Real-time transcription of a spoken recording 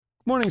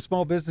Good morning,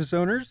 small business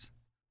owners.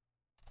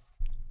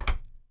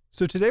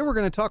 So today we're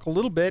going to talk a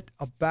little bit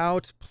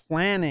about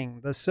planning,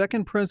 the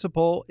second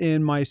principle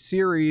in my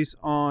series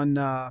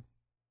on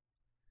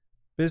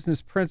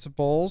business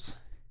principles.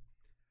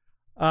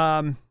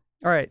 All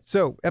right,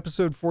 so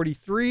episode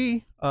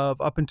 43 of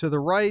Up and to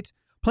the Right.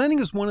 Planning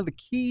is one of the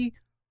key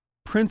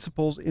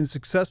principles in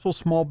successful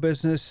small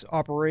business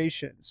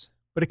operations,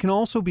 but it can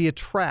also be a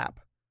trap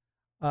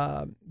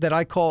that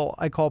I call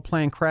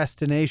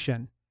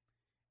Plancrastination.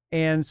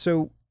 And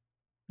so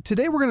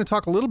today we're going to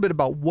talk a little bit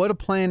about what a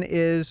plan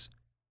is,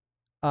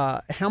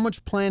 how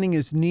much planning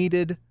is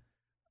needed,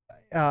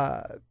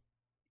 some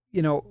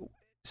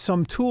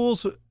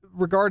tools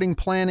regarding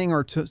planning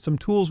or some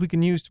tools we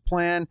can use to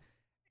plan,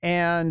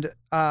 and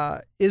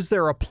is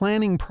there a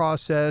planning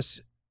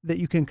process that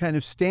you can kind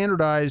of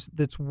standardize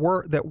that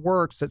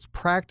works, that's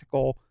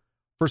practical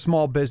for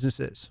small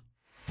businesses.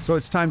 So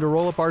it's time to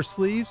roll up our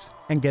sleeves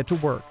and get to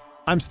work.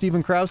 I'm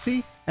Stephen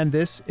Krause, and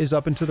this is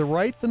Up and to the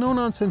Right, the No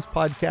Nonsense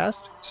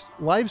podcast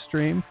live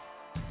stream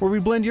where we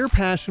blend your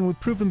passion with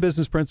proven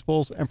business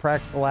principles and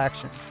practical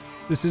action.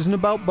 This isn't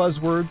about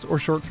buzzwords or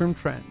short-term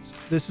trends.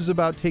 This is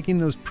about taking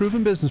those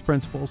proven business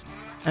principles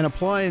and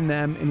applying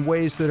them in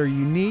ways that are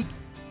unique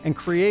and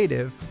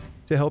creative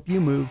to help you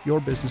move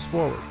your business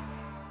forward.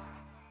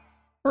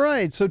 All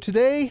right, so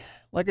today,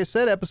 like I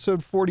said,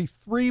 episode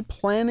 43,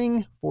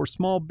 planning for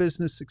small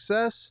business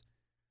success.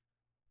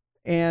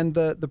 And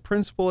the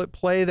principle at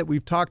play that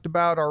we've talked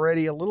about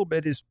already a little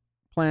bit is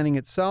planning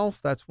itself.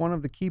 That's one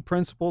of the key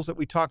principles that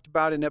we talked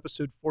about in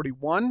episode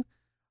 41.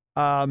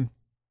 And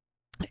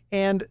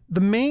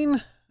the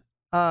main,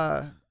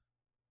 the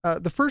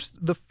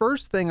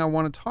first thing I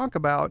want to talk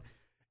about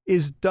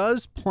is,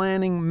 does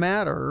planning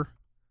matter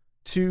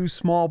to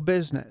small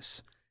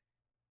business?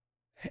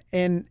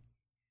 And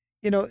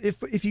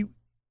if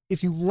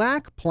you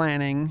lack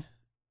planning,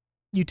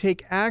 you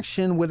take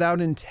action without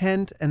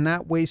intent, and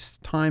that wastes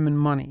time and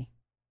money.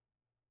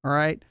 All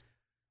right.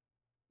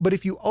 But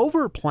if you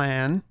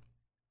overplan,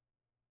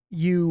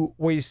 you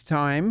waste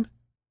time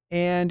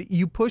and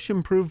you push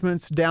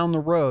improvements down the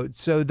road.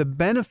 So the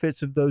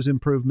benefits of those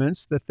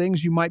improvements, the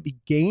things you might be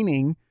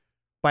gaining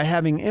by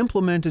having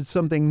implemented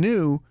something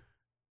new,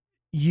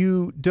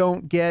 you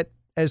don't get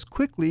as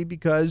quickly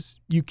because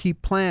you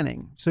keep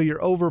planning. So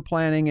you're over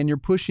planning and you're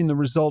pushing the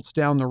results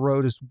down the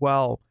road as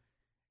well.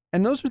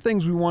 And those are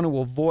things we want to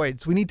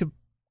avoid. So we need to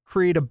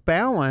create a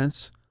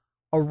balance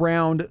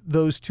around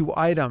those two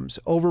items,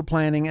 over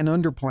planning and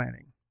under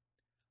planning.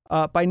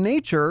 By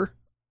nature,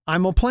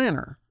 I'm a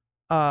planner.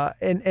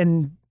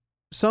 And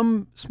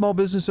some small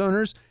business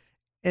owners,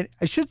 and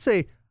I should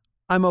say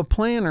I'm a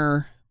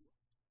planner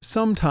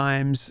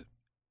sometimes,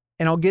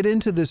 and I'll get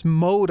into this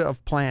mode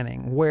of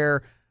planning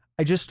where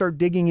I just start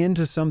digging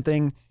into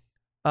something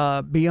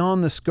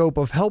beyond the scope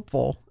of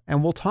helpful.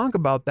 And we'll talk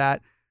about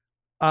that.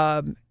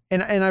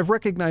 And I've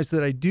recognized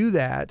that I do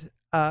that.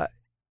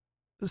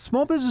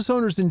 Small business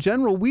owners in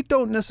general, we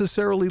don't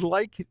necessarily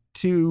like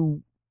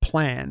to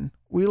plan.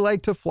 We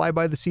like to fly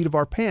by the seat of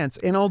our pants,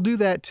 and I'll do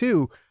that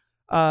too,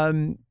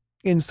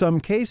 in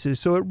some cases.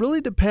 So it really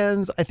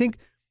depends. I think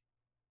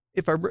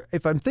if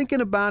I'm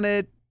thinking about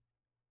it,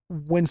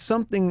 when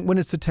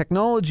it's a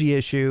technology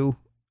issue,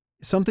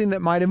 something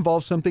that might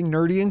involve something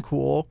nerdy and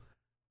cool,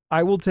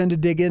 I will tend to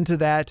dig into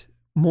that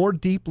more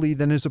deeply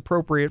than is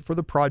appropriate for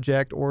the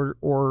project or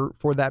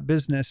for that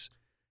business.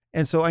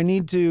 And so I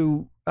need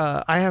to,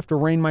 I have to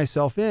rein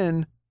myself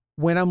in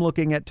when I'm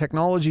looking at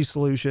technology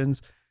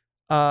solutions.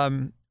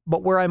 But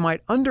where I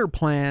might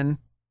underplan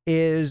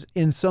is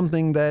in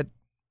something that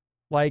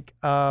like,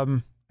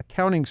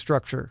 accounting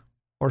structure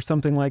or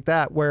something like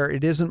that, where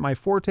it isn't my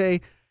forte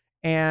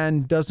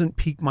and doesn't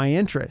pique my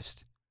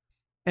interest.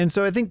 And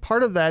so I think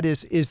part of that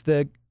is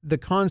the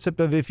concept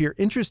of, if you're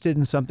interested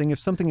in something, if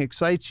something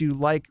excites you,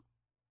 like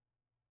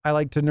I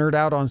like to nerd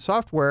out on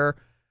software,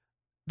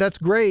 that's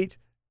great.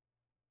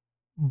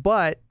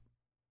 But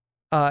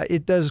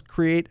it does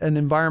create an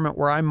environment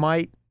where I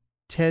might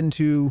tend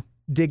to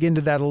dig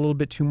into that a little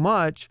bit too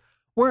much.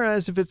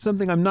 Whereas if it's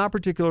something I'm not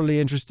particularly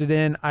interested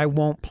in, I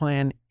won't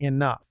plan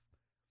enough.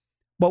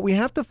 But we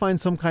have to find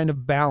some kind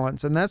of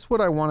balance. And that's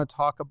what I want to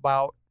talk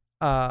about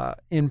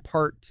in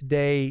part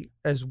today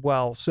as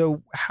well.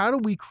 So how do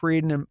we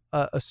create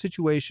a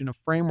situation, a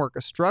framework,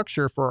 a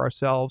structure for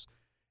ourselves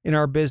in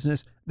our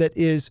business that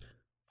is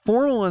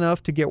formal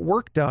enough to get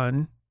work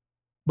done,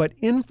 but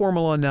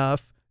informal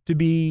enough to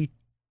be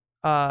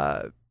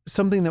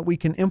something that we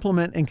can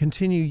implement and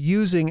continue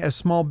using as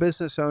small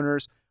business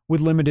owners with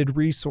limited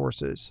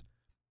resources?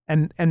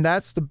 And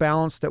that's the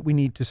balance that we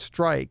need to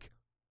strike.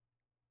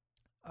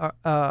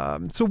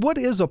 So what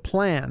is a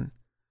plan?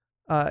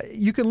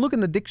 You can look in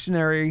the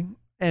dictionary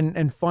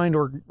and find,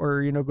 or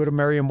go to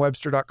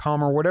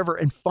merriam-webster.com or whatever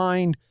and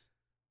find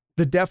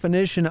the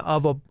definition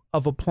of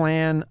a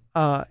plan.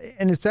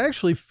 And it's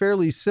actually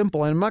fairly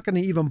simple, and I'm not going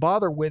to even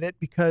bother with it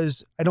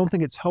because I don't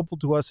think it's helpful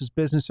to us as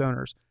business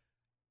owners.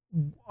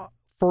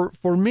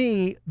 for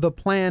me, a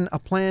plan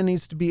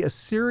needs to be a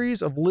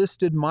series of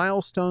listed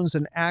milestones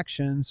and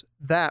actions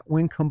that,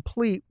 when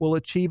complete, will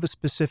achieve a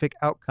specific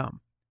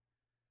outcome.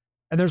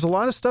 And there's a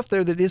lot of stuff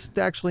there that isn't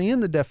actually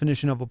in the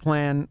definition of a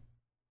plan,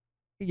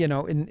 you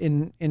know,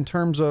 in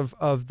terms of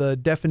the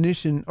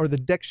definition or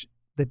the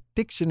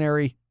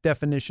dictionary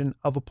definition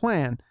of a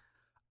plan.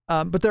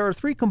 But there are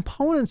three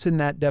components in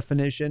that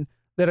definition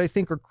that I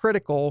think are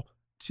critical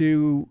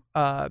to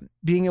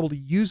being able to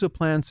use a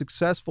plan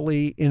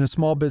successfully in a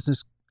small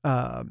business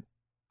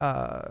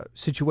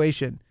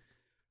situation.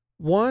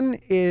 One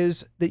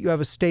is that you have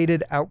a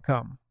stated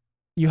outcome.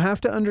 You have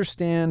to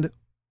understand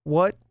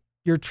what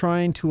you're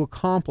trying to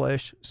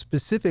accomplish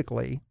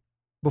specifically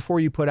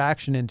before you put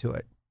action into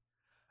it.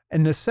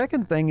 And the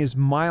second thing is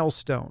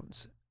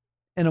milestones.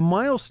 And a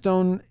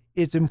milestone,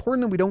 it's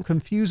important that we don't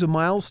confuse a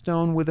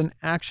milestone with an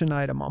action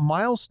item. A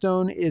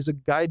milestone is a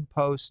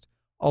guidepost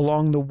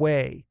along the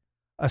way,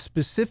 a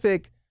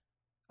specific,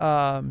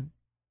 whether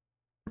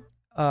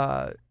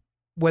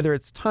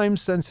it's time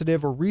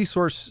sensitive or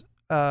resource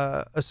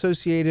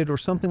associated or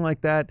something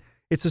like that.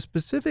 It's a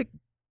specific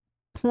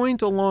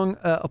point along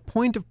a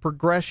point of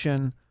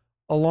progression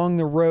along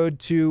the road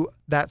to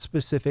that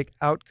specific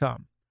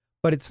outcome,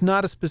 but it's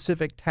not a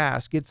specific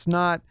task. It's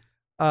not,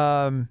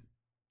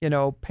 you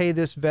know, pay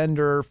this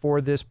vendor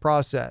for this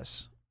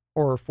process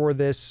or for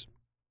this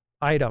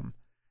item.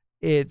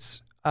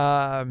 It's,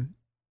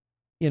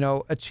 you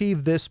know,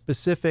 achieve this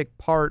specific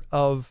part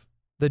of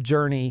the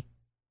journey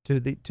to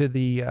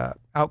the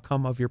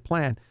outcome of your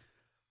plan.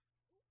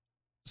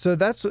 So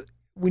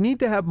we need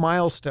to have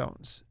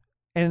milestones.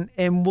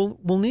 And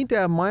we'll need to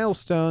have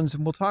milestones,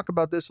 and we'll talk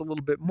about this a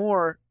little bit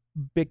more,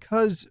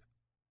 because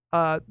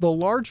the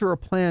larger a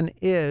plan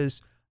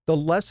is, the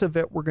less of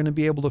it we're going to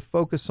be able to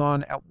focus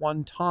on at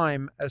one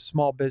time as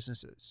small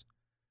businesses.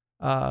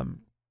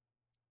 And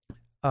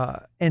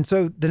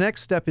so the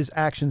next step is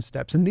action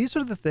steps. And these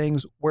are the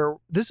things where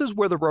this is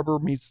where the rubber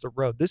meets the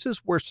road. This is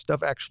where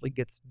stuff actually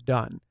gets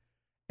done.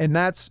 And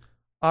that's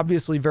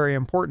obviously very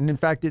important. In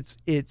fact,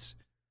 it's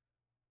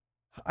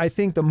I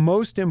think the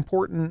most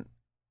important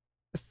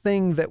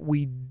thing that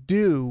we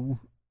do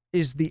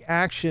is the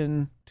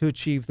action to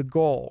achieve the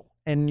goal.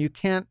 And you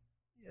can't,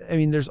 I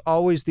mean, there's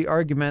always the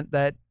argument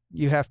that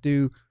you have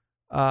to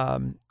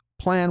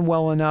plan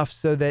well enough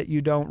so that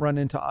you don't run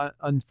into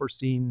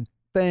unforeseen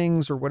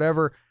things or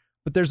whatever.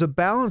 But there's a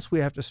balance we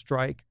have to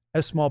strike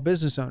as small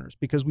business owners,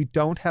 because we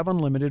don't have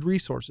unlimited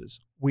resources.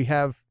 We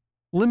have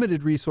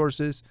limited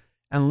resources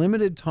and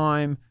limited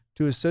time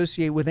to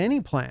associate with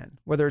any plan,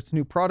 whether it's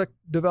new product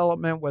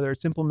development, whether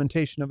it's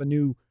implementation of a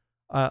new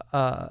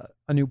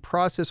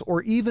process,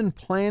 or even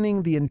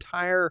planning the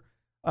entire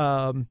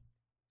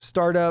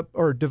startup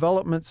or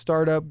development,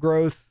 startup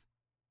growth,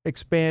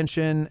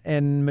 expansion,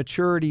 and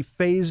maturity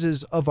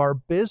phases of our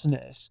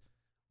business.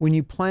 When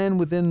you plan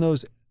within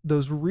those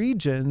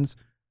regions,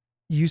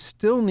 you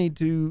still need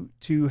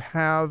to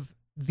have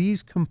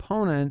these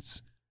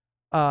components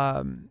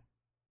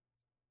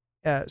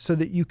so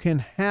that you can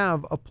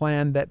have a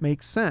plan that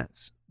makes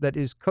sense, that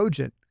is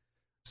cogent.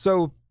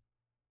 So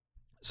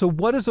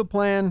what is a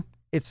plan?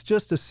 It's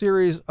just a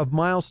series of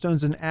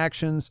milestones and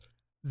actions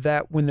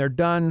that, when they're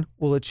done,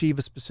 will achieve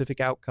a specific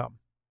outcome.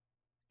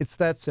 It's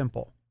that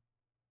simple.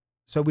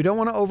 So we don't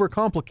want to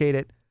overcomplicate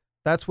it.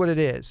 That's what it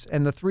is.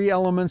 And the three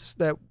elements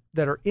that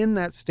are in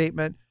that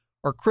statement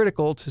are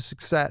critical to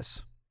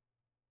success.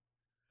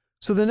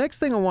 So the next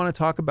thing I want to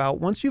talk about,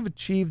 once you've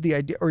achieved the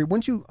idea, or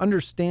once you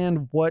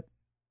understand what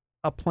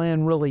a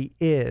plan really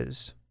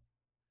is,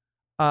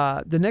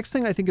 the next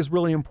thing I think is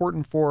really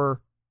important for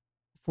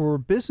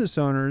business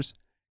owners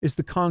is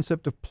the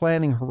concept of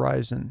planning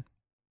horizon.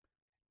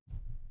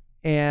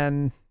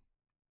 And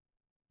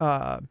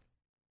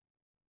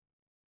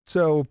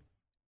so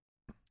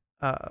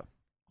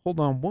hold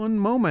on one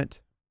moment.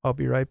 I'll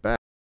be right back.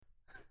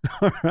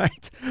 All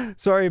right.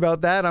 Sorry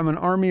about that. I'm an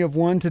army of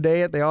one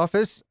today at the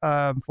office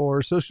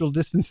for social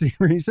distancing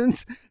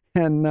reasons,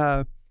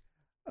 and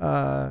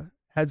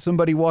had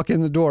somebody walk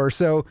in the door.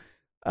 So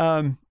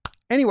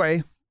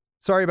anyway,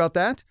 sorry about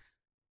that.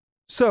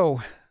 So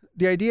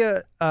the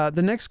idea,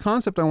 the next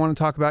concept I want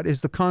to talk about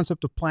is the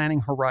concept of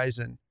planning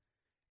horizon.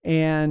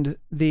 And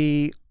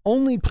we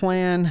only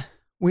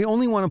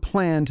want to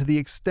plan to the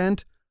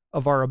extent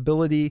of our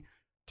ability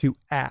to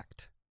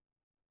act.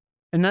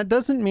 And that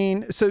doesn't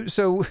mean,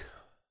 so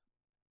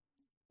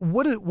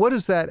what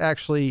does that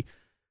actually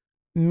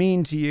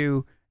mean to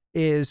you?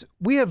 Is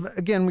we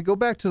go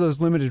back to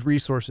those limited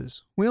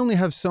resources. We only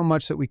have so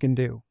much that we can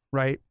do,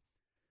 right?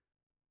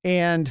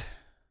 And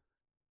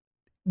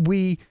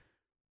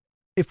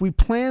if we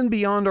plan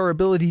beyond our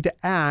ability to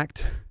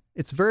act,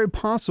 it's very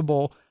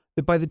possible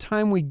that by the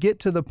time we get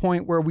to the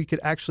point where we could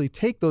actually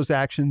take those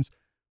actions,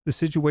 the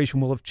situation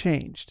will have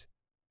changed.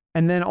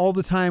 And then all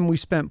the time we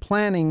spent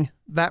planning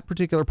that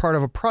particular part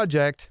of a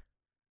project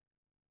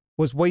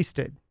was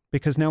wasted,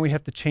 because now we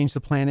have to change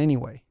the plan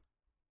anyway.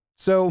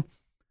 So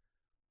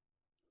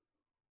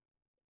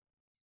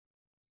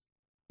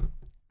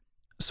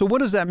what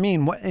does that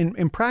mean?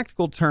 In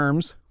practical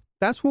terms,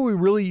 that's where we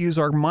really use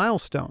our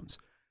milestones.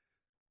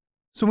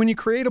 So when you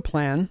create a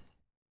plan,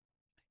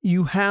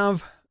 you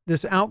have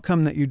this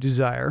outcome that you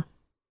desire.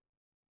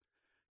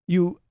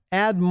 You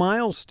add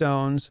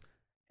milestones,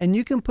 and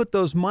you can put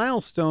those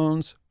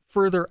milestones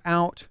further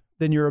out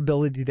than your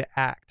ability to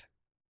act.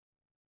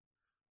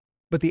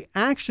 But the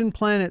action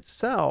plan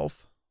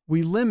itself,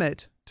 we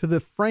limit to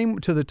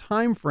the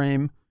time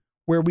frame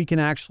where we can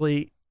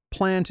actually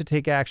plan to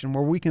take action,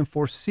 where we can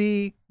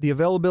foresee the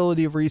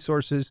availability of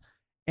resources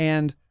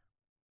and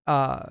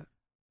and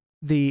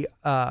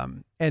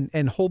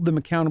hold them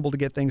accountable to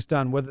get things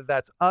done, whether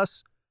that's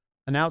us,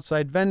 an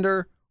outside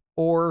vendor,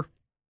 or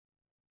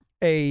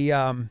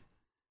a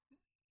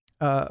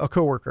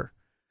coworker.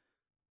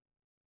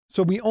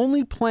 So we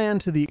only plan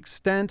to the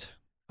extent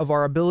of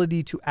our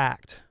ability to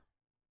act.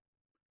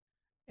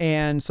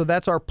 And so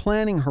that's our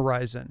planning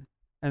horizon.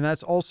 And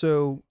that's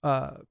also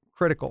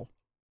critical.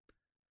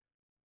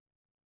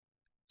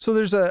 So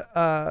there's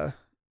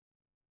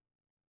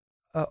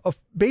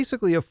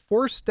basically a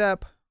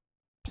 4-step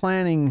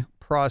planning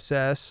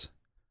process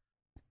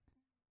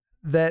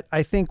that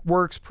I think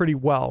works pretty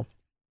well.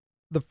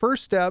 The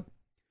first step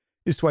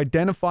is to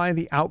identify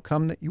the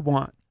outcome that you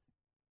want.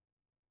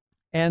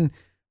 And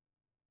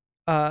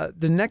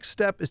the next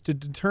step is to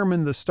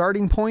determine the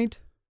starting point.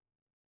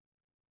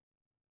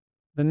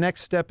 The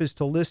next step is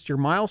to list your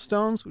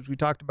milestones, which we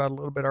talked about a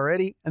little bit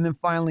already. And then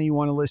finally, you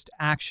want to list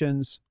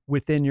actions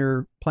within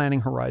your planning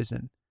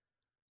horizon.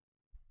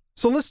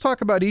 So let's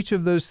talk about each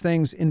of those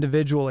things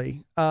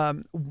individually.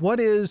 What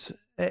does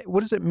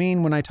it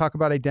mean when I talk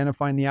about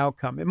identifying the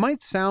outcome? It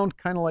might sound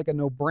kind of like a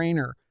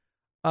no-brainer,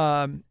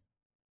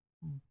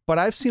 but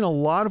I've seen a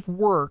lot of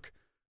work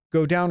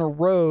go down a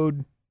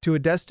road to a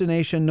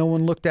destination no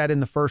one looked at in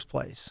the first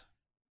place,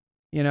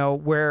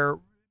 where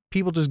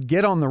people just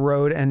get on the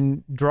road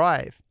and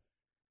drive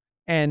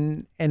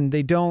and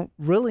they don't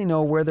really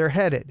know where they're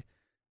headed.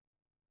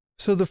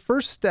 So the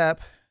first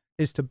step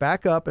is to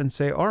back up and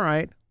say, all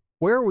right,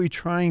 where are we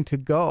trying to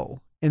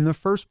go in the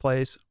first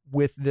place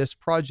with this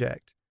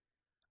project?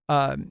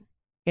 And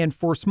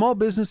for small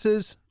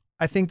businesses,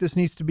 I think this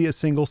needs to be a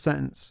single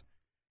sentence.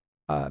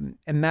 And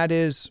that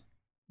is,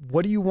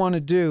 what do you want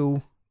to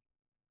do?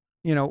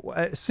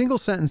 A single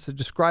sentence that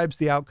describes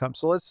the outcome.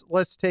 So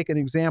let's take an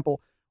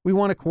example. We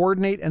want to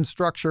coordinate and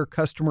structure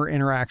customer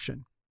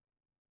interaction.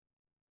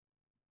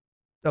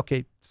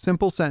 Okay,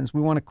 simple sentence.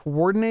 We want to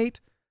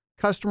coordinate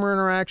customer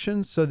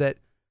interaction so that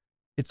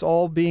it's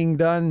all being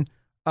done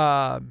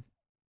the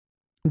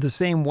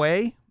same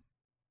way.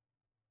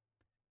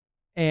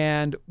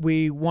 And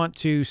we want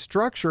to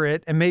structure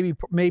it, and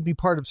maybe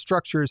part of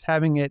structure is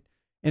having it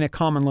in a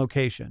common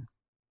location.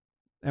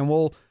 And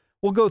we'll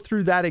go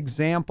through that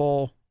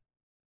example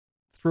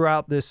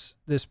throughout this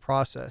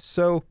process.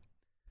 So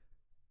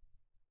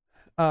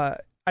I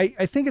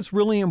think it's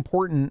really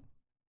important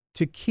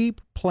to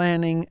keep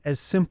planning as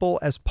simple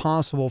as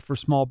possible for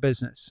small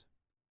business,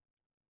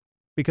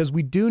 because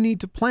we do need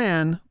to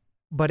plan,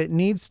 but it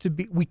needs to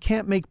be, we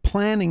can't make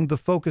planning the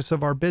focus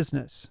of our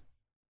business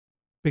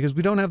because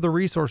we don't have the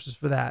resources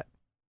for that.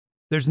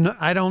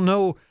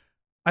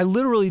 I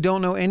literally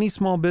don't know any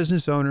small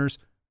business owners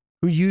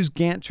who use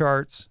Gantt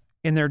charts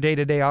in their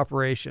day-to-day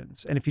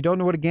operations. And if you don't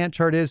know what a Gantt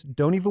chart is,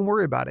 don't even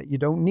worry about it. You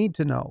don't need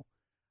to know.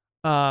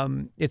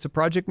 It's a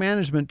project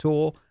management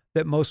tool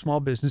that most small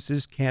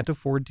businesses can't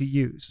afford to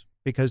use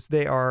because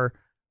they're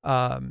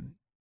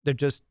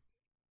just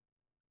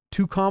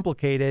too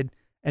complicated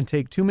and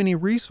take too many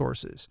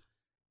resources.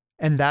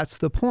 And that's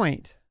the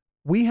point.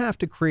 We have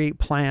to create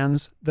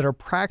plans that are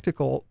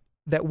practical,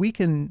 that we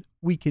can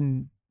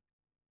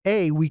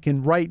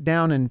write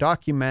down and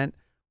document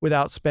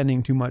without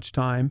spending too much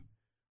time,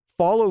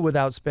 follow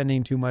without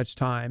spending too much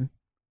time,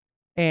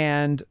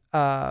 and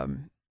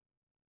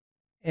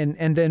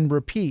then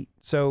repeat.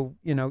 So,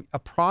 a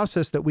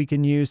process that we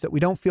can use that we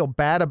don't feel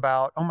bad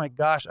about. Oh my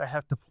gosh, I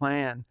have to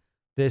plan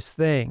this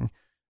thing,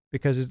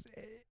 because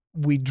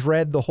we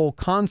dread the whole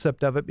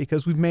concept of it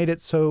because we've made it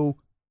so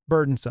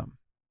burdensome.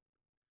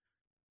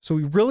 So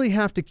we really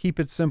have to keep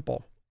it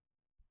simple.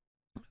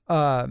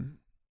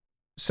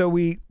 So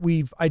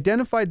we've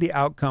identified the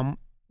outcome.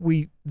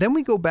 Then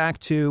we go back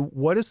to,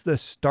 what is the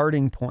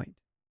starting point?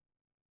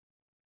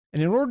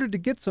 And in order to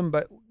get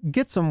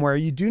somewhere,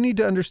 you do need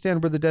to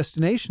understand where the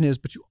destination is,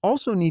 but you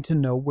also need to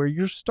know where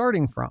you're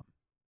starting from.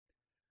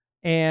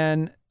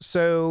 And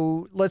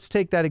so let's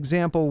take that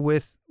example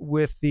with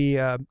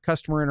the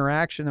customer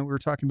interaction that we were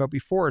talking about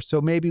before. So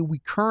maybe we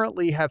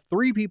currently have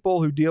 3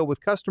 people who deal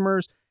with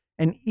customers,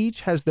 and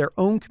each has their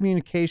own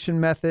communication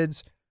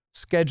methods,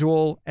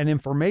 schedule, and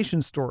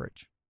information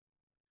storage.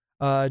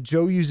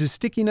 Joe uses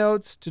sticky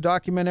notes to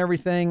document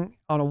everything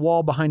on a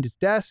wall behind his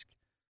desk.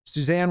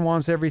 Suzanne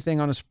wants everything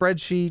on a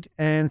spreadsheet,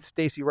 and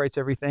Stacy writes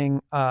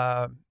everything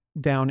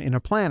down in a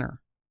planner.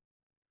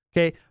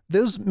 Okay,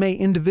 those may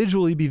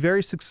individually be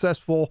very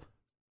successful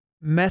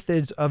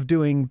methods of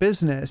doing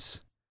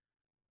business,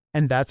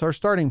 and that's our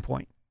starting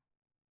point.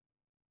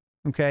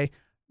 Okay,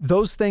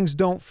 those things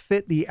don't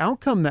fit the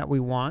outcome that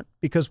we want,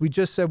 because we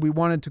just said we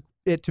wanted to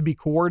it to be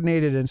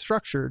coordinated and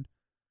structured.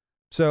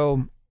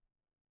 So,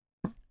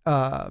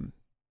 and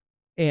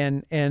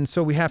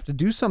so we have to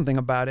do something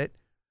about it.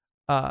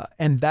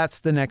 And that's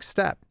the next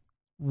step.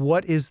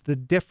 What is the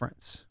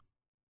difference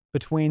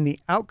between the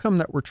outcome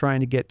that we're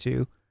trying to get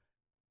to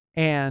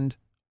and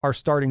our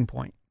starting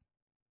point?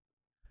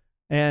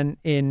 And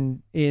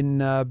in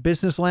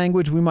business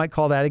language, we might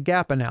call that a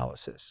gap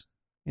analysis.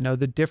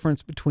 The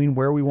difference between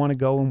where we want to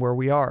go and where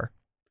we are.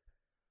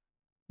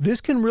 This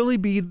can really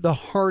be the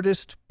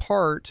hardest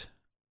part.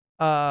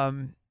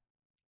 And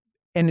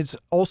it's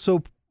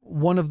also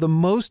one of the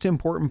most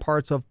important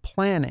parts of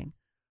planning,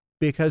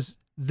 because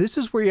this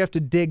is where you have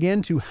to dig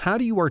into how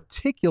do you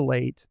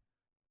articulate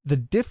the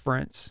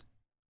difference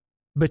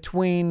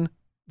between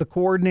the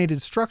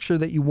coordinated structure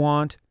that you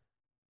want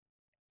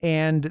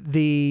and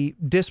the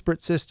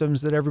disparate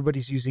systems that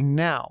everybody's using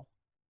now.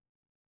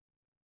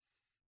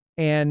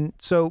 And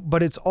so,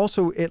 but it's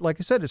also, like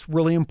I said, it's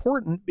really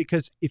important,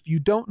 because if you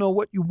don't know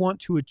what you want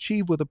to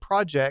achieve with a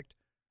project,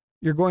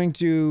 you're going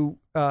to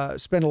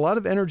spend a lot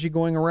of energy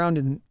going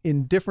around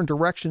in different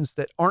directions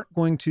that aren't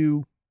going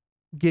to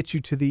get you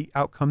to the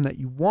outcome that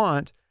you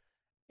want.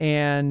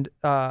 And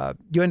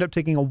you end up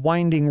taking a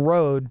winding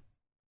road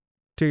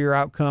to your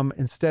outcome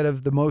instead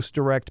of the most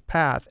direct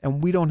path.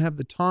 And we don't have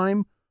the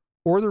time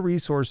or the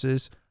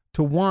resources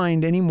to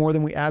wind any more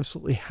than we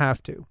absolutely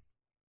have to.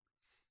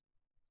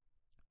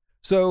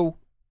 So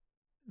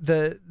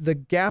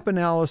the gap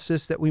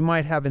analysis that we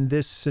might have in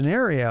this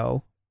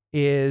scenario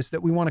is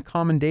that we want a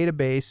common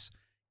database,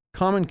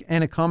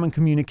 and a common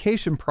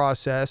communication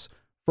process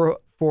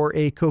for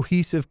a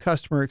cohesive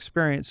customer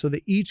experience, so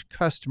that each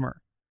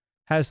customer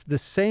has the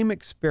same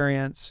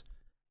experience,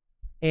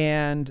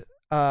 and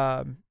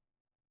and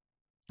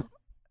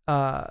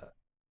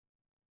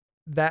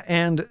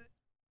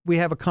we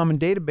have a common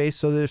database,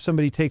 so that if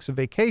somebody takes a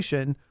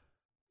vacation,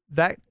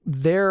 that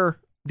the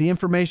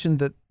information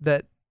that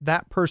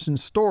person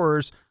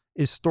stores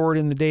is stored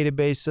in the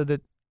database, so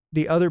that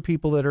the other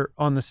people that are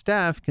on the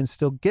staff can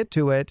still get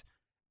to it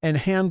and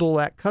handle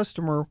that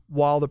customer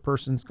while the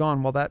person's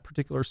gone, while that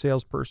particular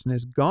salesperson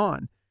is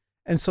gone.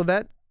 And so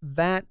that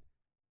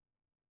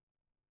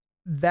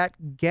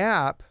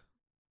gap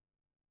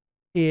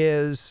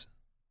is,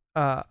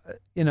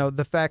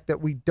 the fact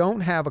that we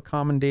don't have a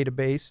common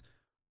database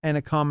and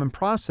a common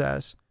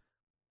process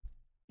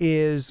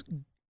is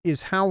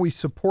how we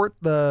support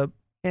the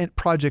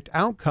project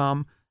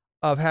outcome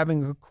of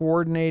having a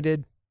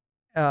coordinated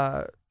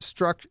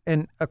structure,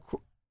 and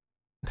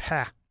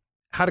how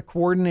to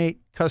coordinate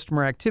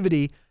customer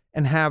activity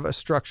and have a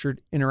structured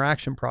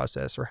interaction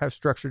process, or have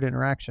structured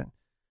interaction.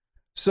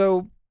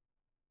 So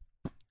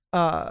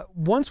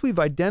once we've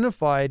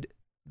identified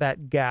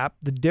that gap,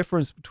 the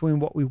difference between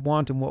what we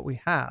want and what we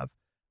have,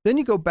 then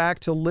you go back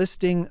to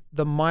listing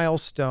the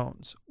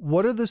milestones.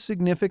 What are the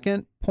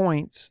significant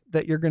points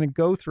that you're going to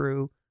go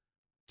through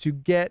to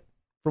get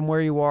from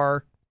where you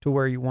are to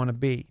where you want to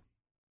be?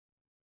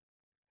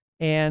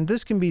 And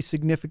this can be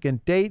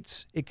significant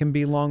dates. It can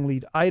be long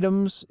lead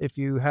items if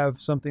you have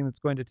something that's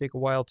going to take a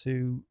while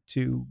to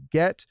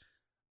get.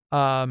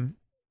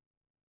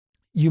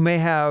 You may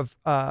have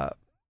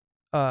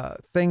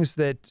things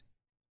that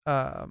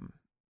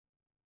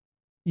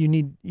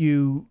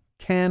you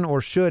can or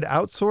should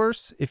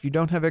outsource if you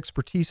don't have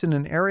expertise in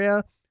an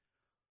area,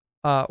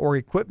 or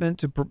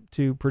equipment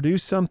to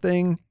produce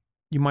something.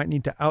 You might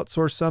need to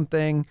outsource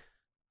something.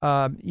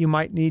 You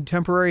might need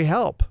temporary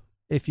help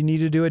if you need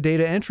to do a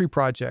data entry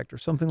project or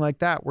something like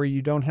that, where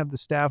you don't have the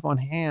staff on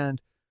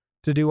hand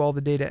to do all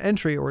the data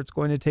entry, or it's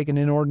going to take an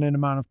inordinate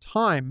amount of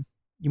time.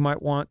 You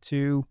might want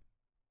to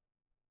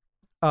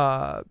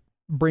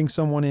bring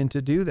someone in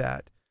to do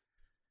that.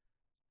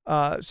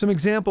 Some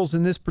examples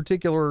in this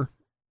particular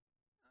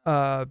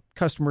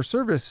customer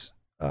service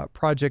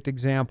project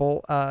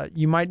example,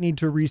 you might need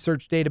to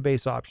research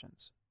database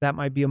options. That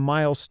might be a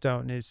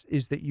milestone,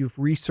 is that you've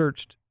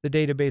researched the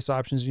database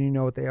options and you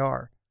know what they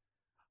are.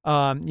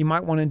 You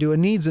might want to do a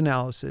needs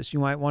analysis. You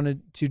might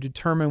want to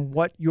determine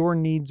what your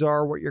needs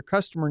are, what your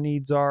customer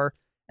needs are,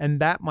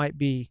 and that might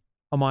be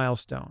a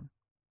milestone.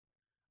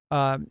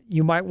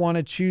 You might want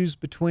to choose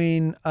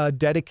between a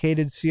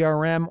dedicated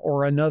CRM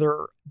or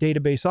another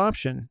database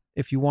option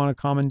if you want a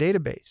common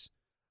database.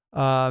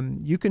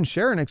 You can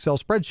share an Excel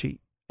spreadsheet,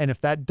 and if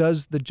that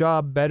does the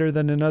job better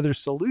than another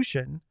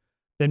solution,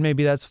 then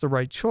maybe that's the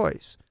right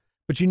choice.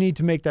 But you need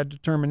to make that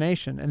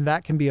determination, and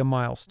that can be a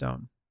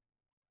milestone.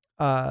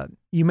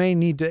 You may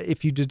need to,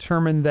 if you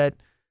determine that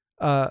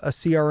a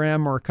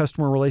CRM or a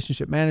customer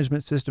relationship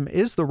management system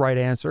is the right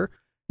answer,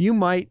 you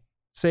might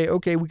say,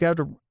 okay,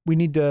 we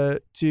need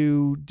to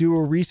do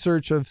a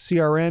research of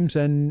CRMs,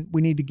 and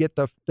we need to get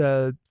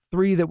the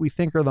 3 that we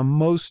think are the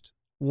most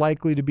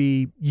likely to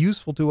be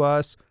useful to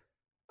us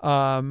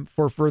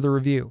for further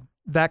review.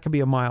 That could be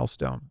a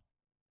milestone.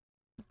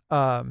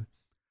 The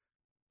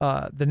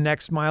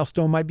next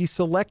milestone might be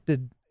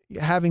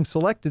having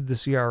selected the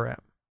CRM,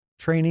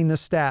 training the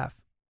staff,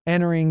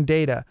 entering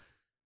data.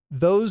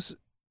 Those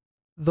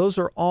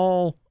are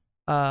all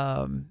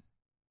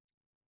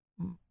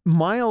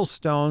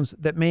milestones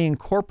that may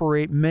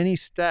incorporate many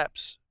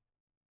steps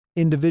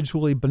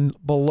individually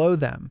below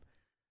them.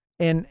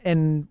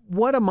 And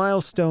what a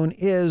milestone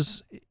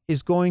is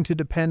going to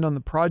depend on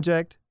the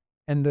project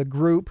and the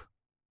group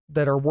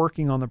that are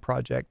working on the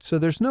project. So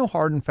there's no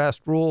hard and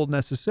fast rule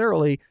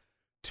necessarily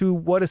to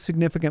what a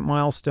significant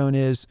milestone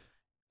is.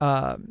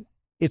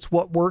 It's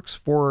what works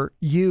for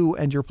you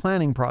and your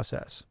planning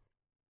process.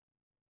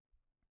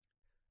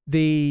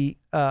 The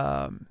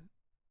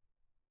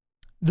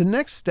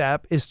next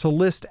step is to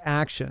list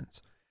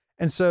actions.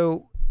 And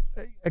so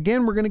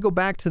again, we're going to go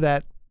back to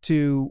that,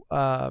 to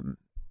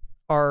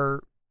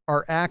our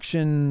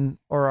action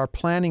or our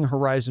planning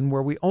horizon,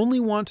 where we only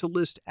want to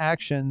list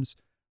actions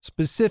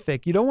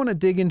specific. You don't want to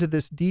dig into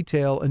this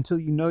detail until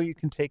you know you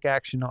can take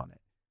action on it.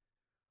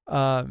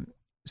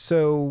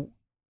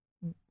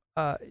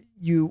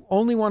 You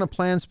only want to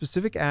plan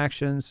specific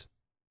actions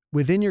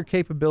within your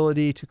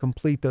capability to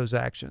complete those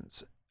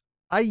actions.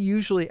 I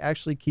usually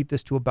actually keep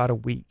this to about a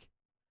week.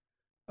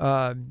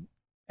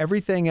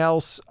 Everything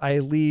else I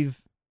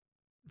leave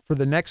for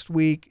the next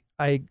week,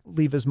 I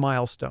leave as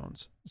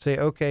milestones. Say,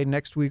 okay,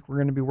 next week we're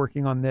going to be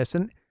working on this.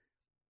 And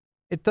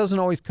it doesn't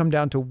always come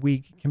down to a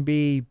week. It can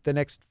be the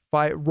next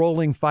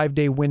rolling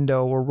 5-day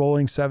window or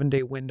rolling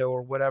 7-day window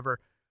or whatever.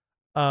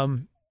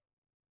 And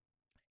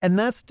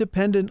that's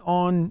dependent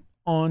on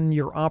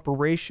your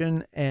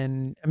operation.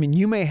 And I mean,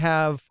 you may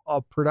have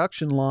a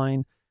production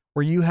line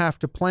where you have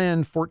to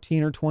plan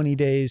 14 or 20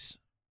 days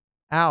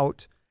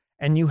out,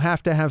 and you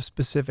have to have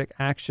specific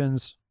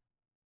actions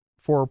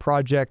for a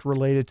project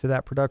related to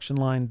that production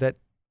line that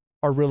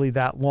are really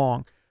that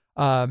long.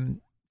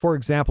 For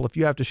example, if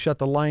you have to shut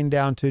the line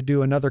down to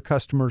do another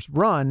customer's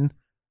run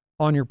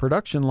on your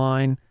production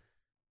line,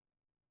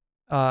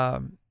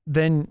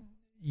 then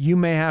you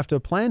may have to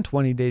plan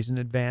 20 days in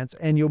advance,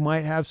 and you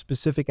might have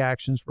specific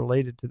actions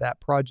related to that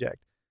project.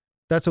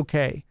 That's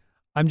okay.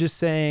 I'm just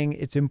saying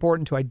it's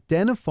important to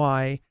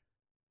identify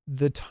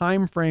the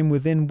time frame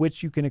within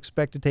which you can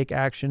expect to take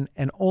action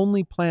and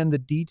only plan the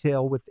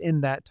detail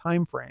within that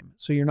time frame,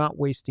 so you're not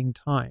wasting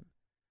time.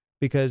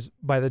 Because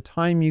by the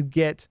time you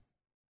get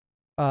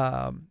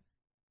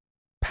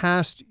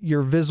past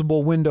your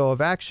visible window of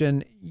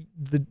action,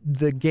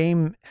 the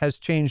game has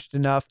changed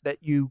enough that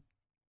you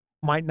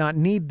might not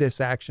need this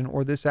action,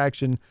 or this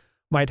action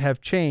might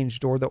have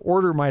changed, or the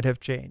order might have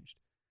changed.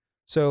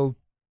 So,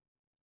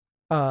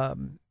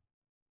 and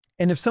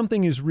if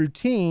something is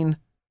routine,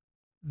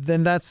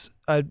 then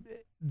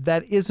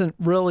that isn't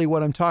really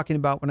what I'm talking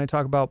about when I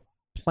talk about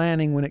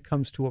planning when it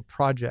comes to a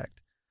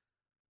project.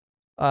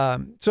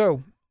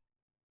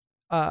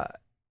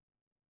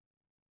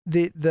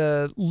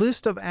 The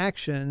list of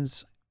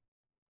actions,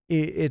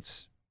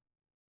 it's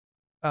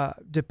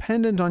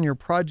dependent on your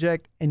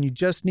project, and you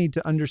just need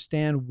to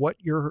understand what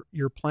your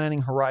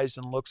planning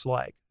horizon looks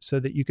like so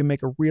that you can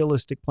make a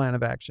realistic plan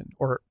of action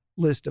or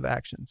list of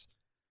actions.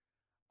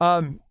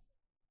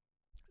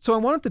 So I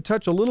wanted to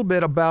touch a little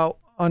bit about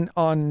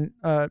on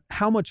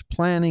how much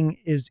planning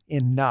is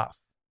enough.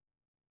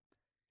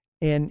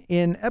 And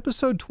in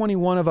episode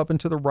 21 of Up and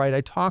to the Right, I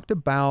talked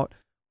about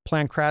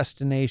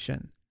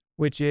Plancrastination,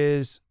 which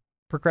is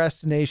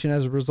procrastination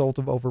as a result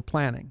of over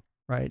planning,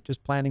 right?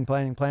 Just planning,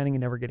 and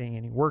never getting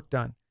any work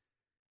done.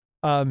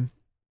 And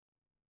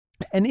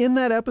in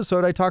that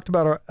episode, I talked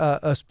about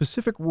a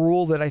specific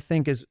rule that I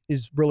think is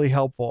really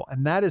helpful.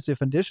 And that is,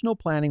 if additional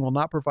planning will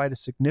not provide a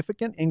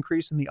significant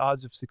increase in the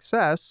odds of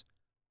success,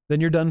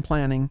 then you're done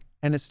planning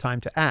and it's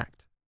time to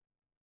act.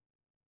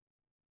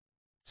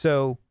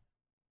 So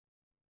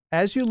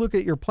as you look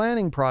at your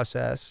planning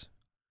process,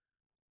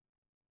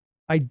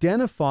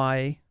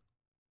 identify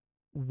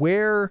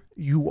where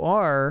you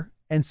are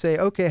and say,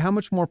 okay, how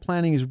much more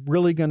planning is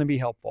really going to be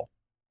helpful?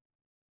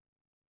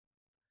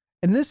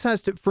 And this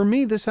has to, for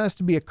me, this has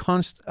to be a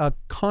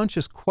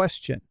conscious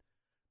question,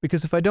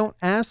 because if I don't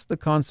ask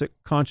the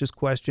conscious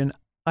question,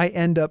 I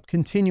end up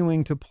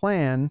continuing to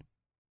plan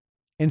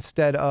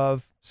instead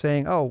of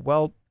saying, oh,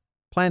 well,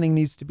 planning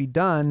needs to be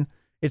done.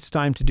 It's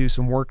time to do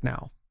some work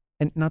now.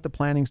 And not that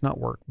planning's not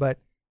work, but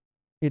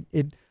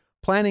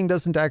planning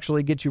doesn't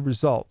actually get you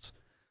results.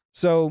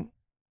 So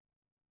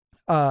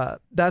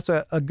that's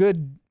a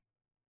good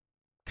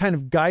kind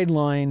of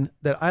guideline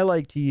that I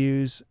like to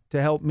use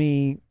to help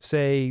me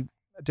say,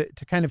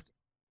 to kind of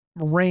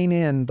rein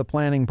in the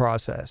planning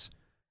process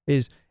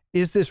is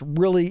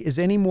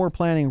any more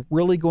planning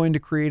really going to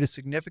create a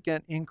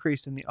significant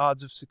increase in the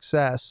odds of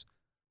success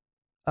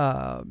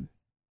for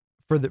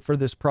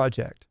this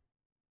project?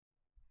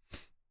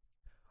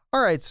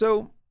 All right.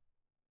 So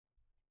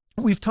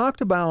we've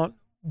talked about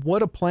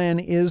what a plan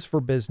is for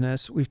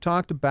business. We've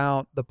talked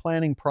about the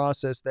planning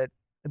process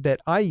that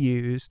I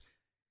use,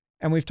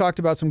 and we've talked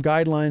about some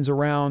guidelines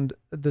around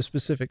the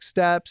specific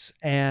steps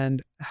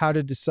and how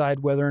to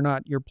decide whether or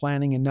not you're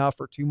planning enough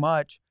or too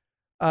much.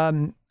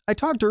 I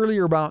talked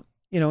earlier about,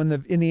 in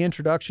the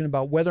introduction,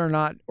 about whether or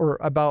not, or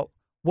about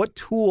what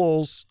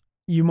tools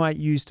you might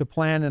use to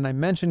plan. And I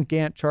mentioned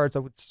Gantt charts. I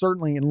would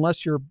certainly,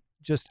 unless you're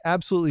just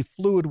absolutely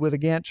fluid with a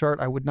Gantt chart,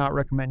 I would not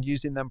recommend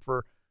using them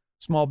for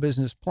small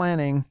business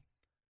planning.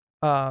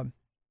 Uh,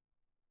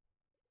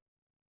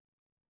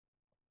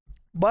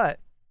 but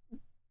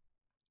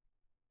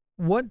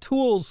what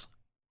tools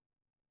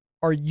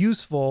are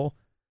useful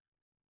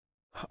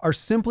are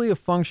simply a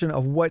function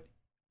of what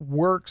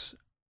works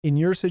in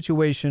your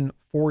situation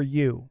for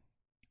you.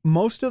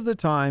 Most of the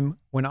time,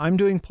 when I'm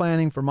doing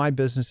planning for my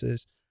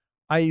businesses,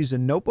 I use a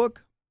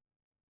notebook,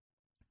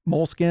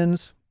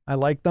 Moleskines. I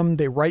like them.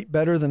 They write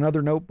better than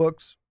other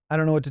notebooks. I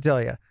don't know what to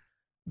tell you.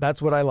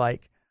 That's what I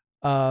like.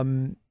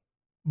 Um,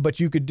 but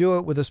you could do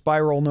it with a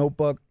spiral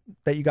notebook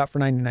that you got for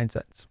 99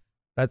 cents.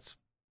 That's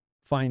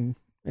fine.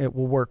 It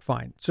will work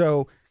fine.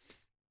 So,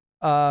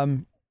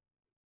 um,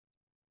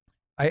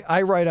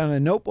 I write on a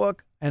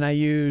notebook and I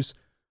use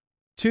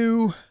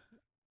 2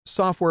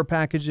 software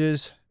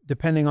packages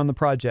depending on the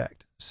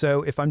project.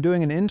 So if I'm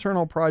doing an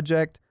internal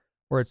project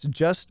where it's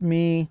just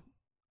me,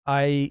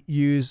 I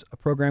use a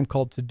program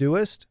called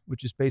Todoist,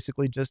 which is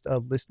basically just a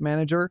list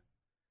manager.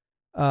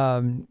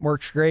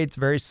 Works great. It's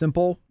very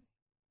simple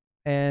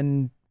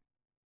and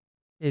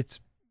it's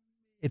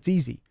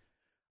easy.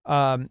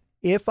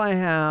 If I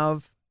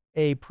have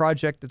a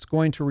project that's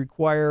going to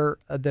require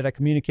that I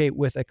communicate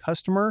with a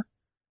customer,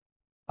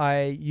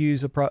 I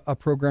use a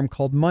program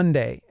called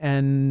Monday,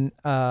 and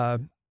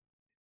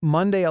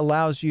Monday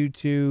allows you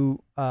to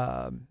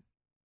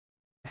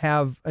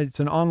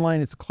it's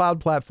a cloud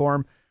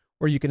platform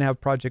where you can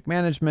have project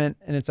management,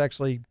 and it's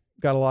actually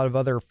got a lot of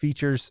other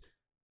features.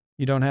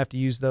 You don't have to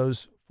use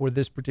those for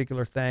this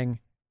particular thing,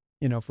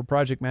 for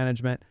project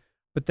management,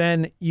 but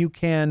then you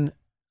can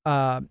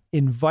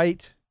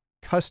invite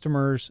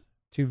customers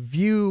to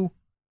view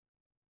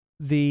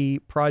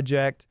the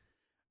project.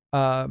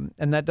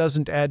 And that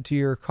doesn't add to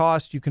your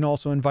cost. You can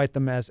also invite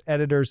them as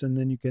editors, and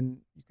then you can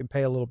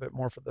pay a little bit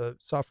more for the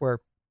software,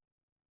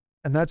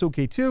 and that's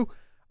okay too.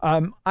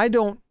 I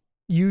don't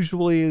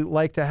usually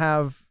like to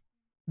have.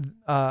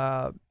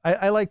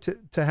 I like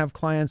to have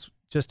clients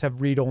just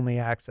have read-only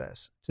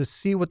access to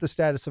see what the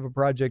status of a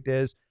project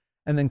is,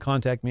 and then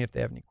contact me if they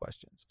have any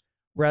questions,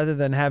 rather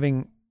than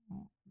having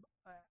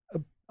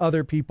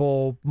other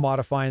people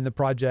modifying the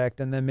project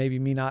and then maybe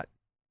me not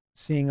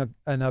seeing an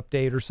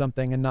update or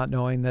something and not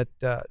knowing that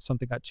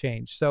something got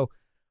changed. So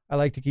I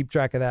like to keep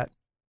track of that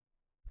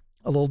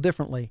a little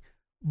differently.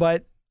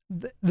 But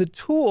the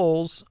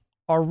tools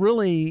are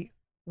really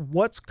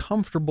what's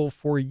comfortable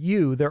for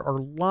you. There are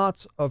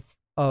lots of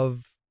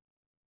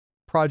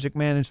project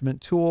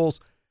management tools.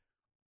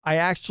 I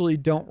actually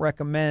don't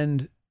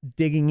recommend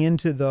digging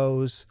into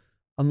those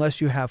unless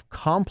you have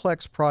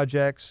complex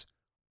projects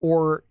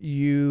or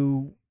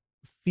you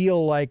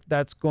feel like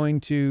that's going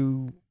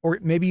to, or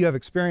maybe you have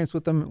experience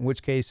with them, in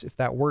which case, if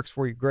that works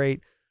for you,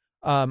 great.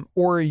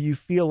 Or you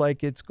feel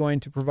like it's going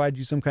to provide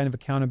you some kind of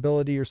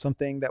accountability or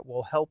something that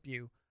will help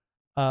you.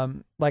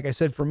 Like I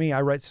said, for me,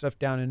 I write stuff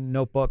down in a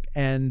notebook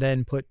and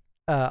then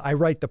I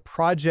write the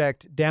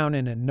project down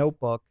in a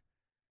notebook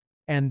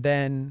and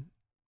then,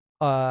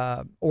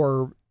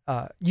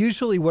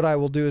 usually what I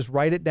will do is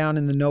write it down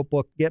in the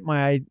notebook, get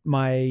my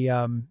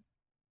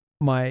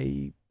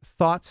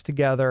thoughts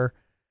together,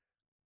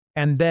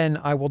 and then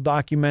I will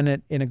document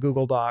it in a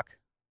Google Doc,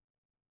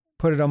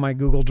 put it on my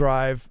Google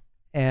Drive,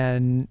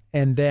 and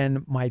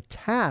then my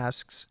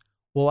tasks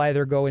will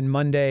either go in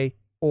Monday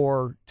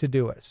or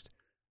Todoist.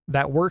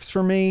 That works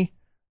for me.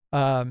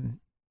 And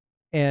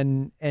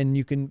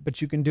you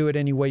can do it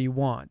any way you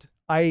want.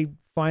 I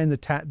find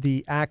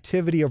the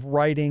activity of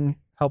writing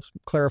helps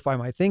clarify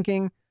my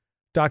thinking.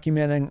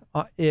 Documenting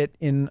it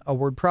in a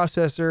word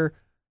processor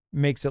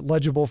makes it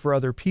legible for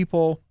other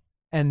people,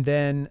 and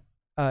then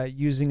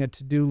using a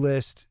to-do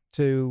list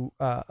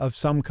of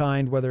some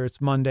kind, whether it's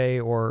Monday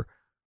or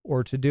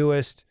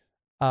Todoist,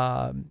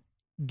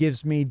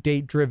 gives me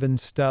date-driven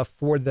stuff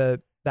for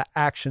the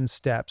action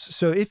steps.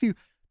 So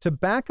to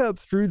back up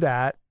through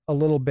that a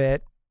little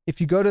bit,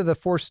 if you go to the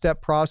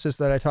 4-step process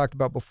that I talked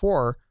about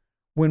before,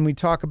 when we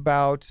talk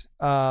about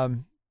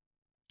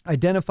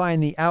identifying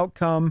the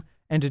outcome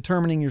and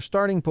determining your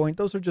starting point,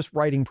 those are just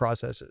writing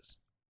processes,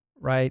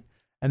 right?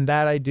 And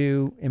that I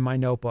do in my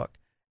notebook.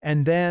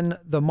 And then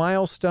the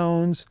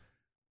milestones,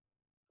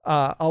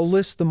 I'll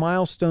list the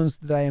milestones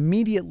that I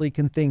immediately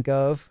can think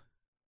of,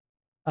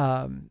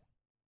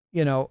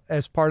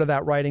 as part of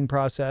that writing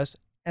process.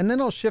 And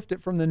then I'll shift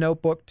it from the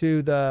notebook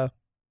to the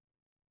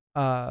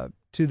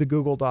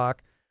Google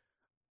Doc.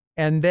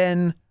 And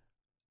then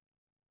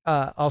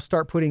I'll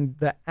start putting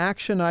the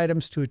action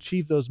items to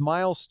achieve those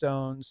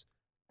milestones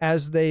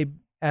as they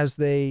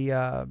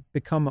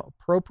become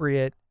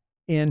appropriate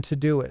in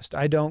Todoist.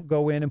 I don't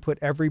go in and put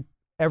every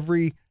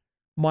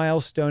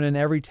milestone and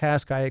every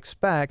task I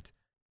expect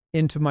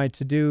into my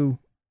to-do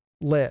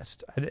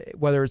list,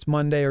 whether it's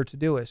Monday or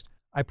Todoist.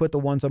 I put the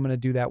ones I'm going to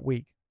do that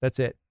week. That's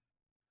it.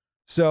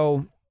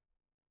 So,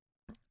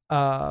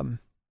 and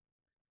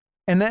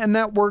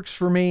that works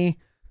for me.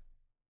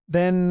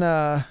 Then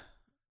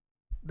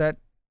let's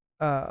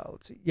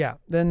see. Yeah.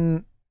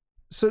 Then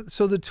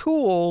so the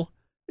tool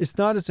is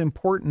not as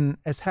important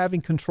as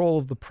having control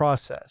of the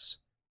process.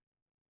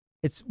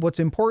 what's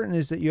important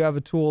is that you have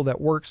a tool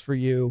that works for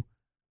you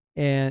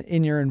and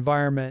in your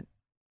environment,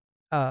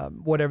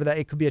 whatever that,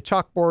 it could be a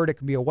chalkboard, it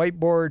could be a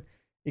whiteboard,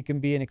 it can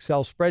be an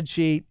Excel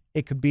spreadsheet,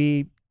 it could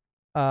be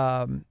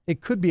a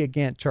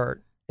Gantt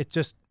chart. It's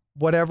just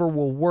whatever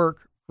will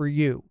work for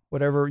you,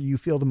 whatever you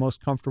feel the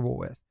most comfortable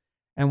with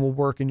and will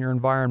work in your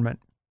environment.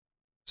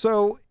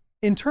 So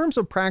in terms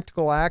of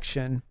practical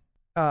action,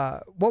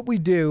 what we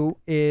do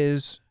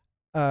is,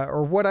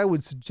 or what I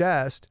would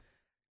suggest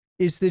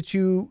is that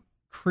you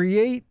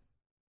create,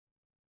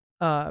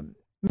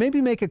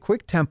 maybe make a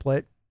quick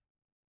template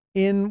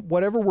in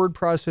whatever word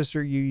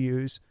processor you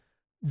use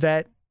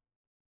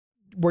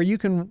where you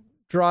can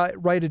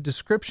write a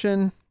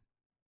description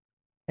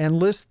and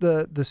list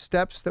the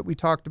steps that we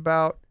talked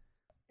about.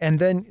 And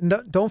then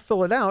don't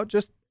fill it out.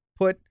 Just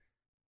put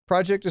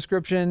project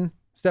description,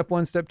 step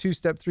 1, step 2,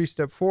 step 3,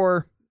 step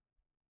 4,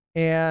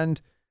 and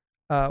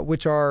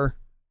which are,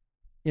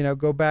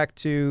 go back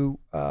to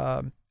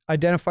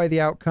identify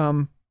the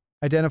outcome,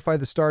 identify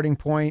the starting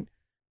point,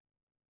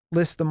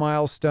 list the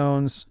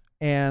milestones,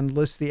 and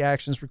list the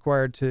actions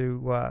required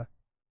to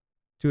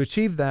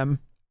achieve them.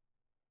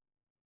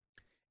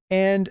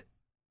 And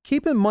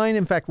keep in mind,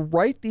 in fact,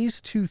 write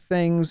these 2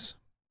 things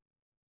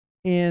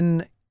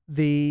in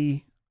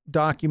the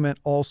document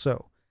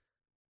also.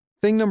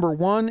 Thing number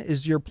 1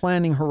 is your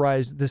planning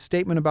horizon, the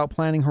statement about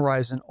planning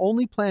horizon.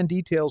 Only plan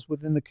details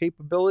within the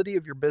capability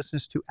of your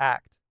business to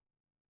act.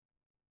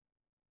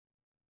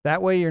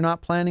 That way you're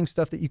not planning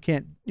stuff that you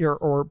can't,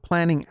 or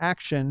planning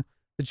action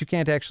that you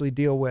can't actually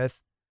deal with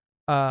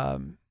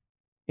in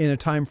a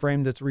time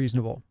frame that's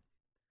reasonable.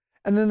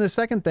 And then the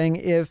second thing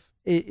is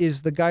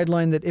the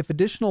guideline that if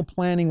additional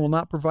planning will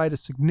not provide a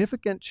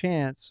significant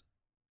chance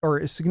or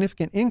a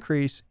significant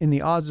increase in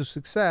the odds of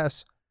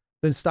success,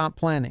 then stop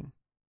planning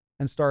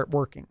and start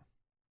working.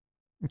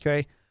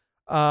 Okay.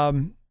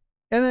 And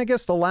I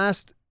guess the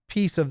last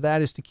piece of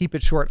that is to keep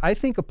it short. I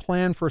think a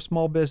plan for a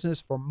small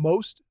business, for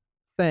most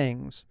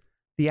things,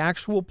 the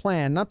actual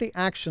plan, not the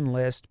action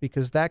list,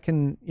 because that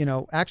can,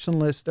 action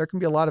lists, there can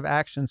be a lot of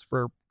actions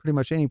for pretty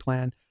much any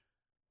plan,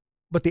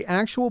 but the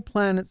actual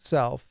plan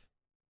itself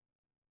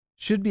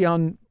should be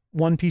on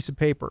one piece of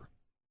paper.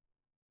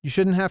 You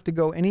shouldn't have to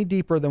go any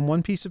deeper than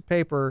one piece of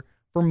paper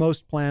for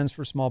most plans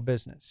for small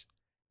business.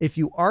 If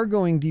you are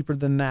going deeper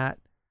than that,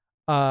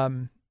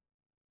 I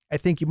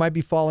think you might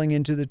be falling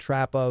into the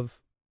trap of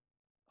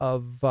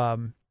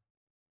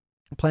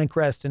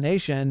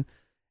Plancrastination.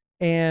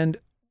 And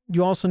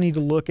you also need to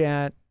look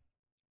at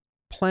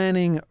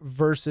planning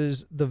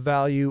versus the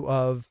value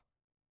of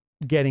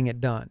getting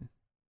it done.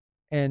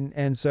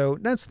 And so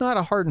that's not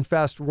a hard and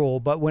fast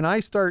rule, but when I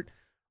start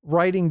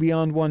writing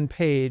beyond one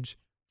page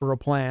for a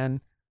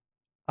plan,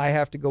 I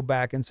have to go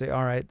back and say,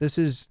 all right, this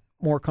is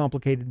more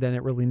complicated than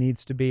it really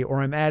needs to be,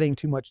 or I'm adding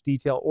too much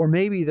detail, or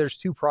maybe there's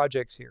 2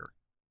 projects here.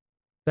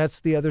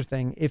 That's the other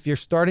thing. If you're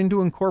starting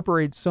to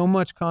incorporate so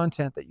much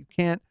content that you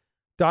can't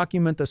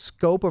document the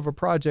scope of a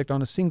project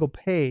on a single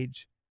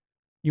page,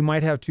 you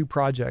might have 2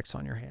 projects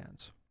on your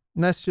hands.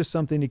 And that's just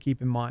something to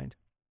keep in mind.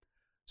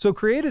 So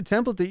create a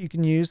template that you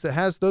can use that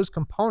has those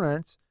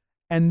components,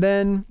 and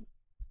then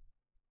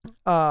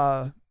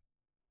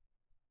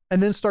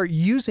start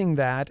using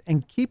that,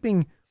 and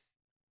keeping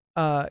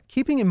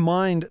in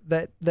mind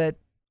that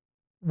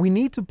we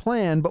need to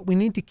plan, but we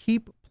need to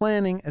keep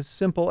planning as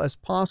simple as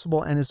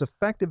possible and as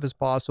effective as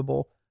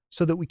possible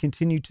so that we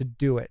continue to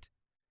do it.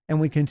 And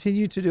we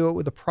continue to do it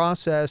with a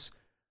process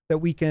that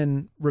we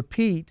can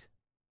repeat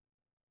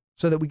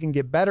so that we can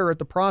get better at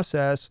the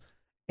process,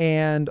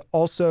 and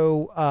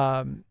also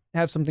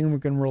have something we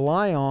can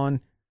rely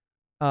on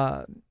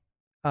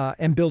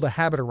and build a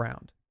habit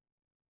around,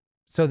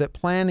 so that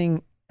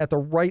planning at the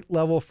right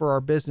level for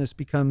our business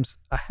becomes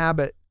a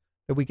habit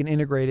that we can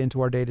integrate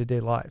into our day-to-day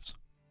lives.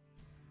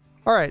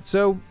 All right,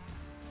 so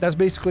that's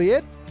basically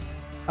it.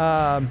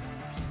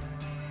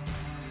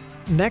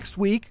 Next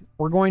week,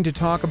 we're going to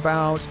talk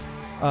about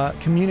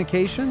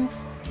communication.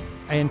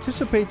 I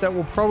anticipate that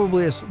will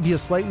probably be a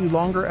slightly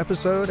longer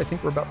episode. I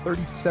think we're about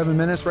 37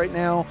 minutes right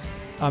now.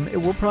 It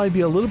will probably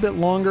be a little bit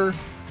longer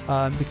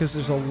because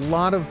there's a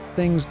lot of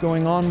things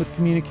going on with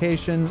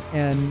communication,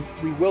 and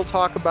we will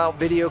talk about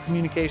video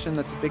communication.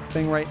 That's a big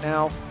thing right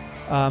now.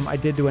 I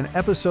did do an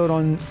episode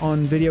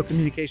on video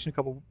communication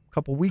a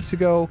couple weeks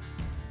ago,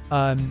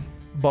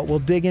 but we'll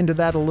dig into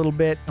that a little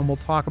bit, and we'll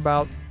talk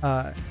about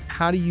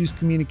how to use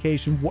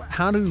communication,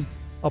 how to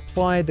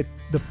apply the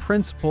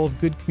principle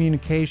of good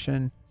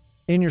communication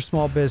in your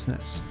small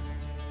business.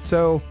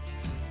 So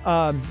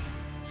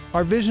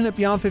our vision at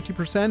Beyond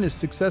 50% is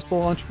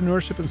successful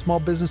entrepreneurship and small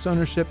business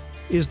ownership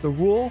is the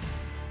rule,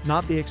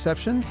 not the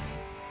exception.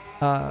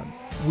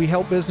 We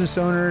help business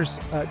owners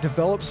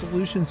develop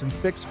solutions and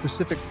fix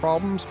specific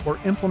problems, or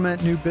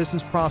implement new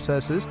business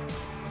processes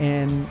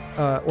and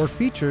or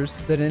features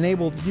that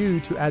enable you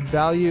to add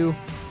value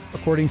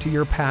according to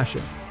your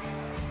passion.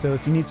 So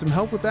if you need some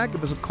help with that,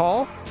 give us a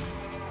call.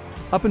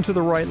 Up and to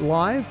the Right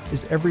Live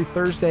is every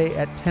Thursday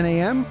at 10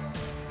 a.m.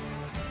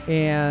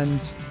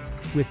 And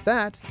with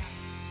that,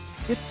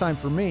 it's time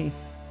for me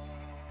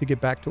to get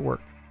back to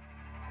work.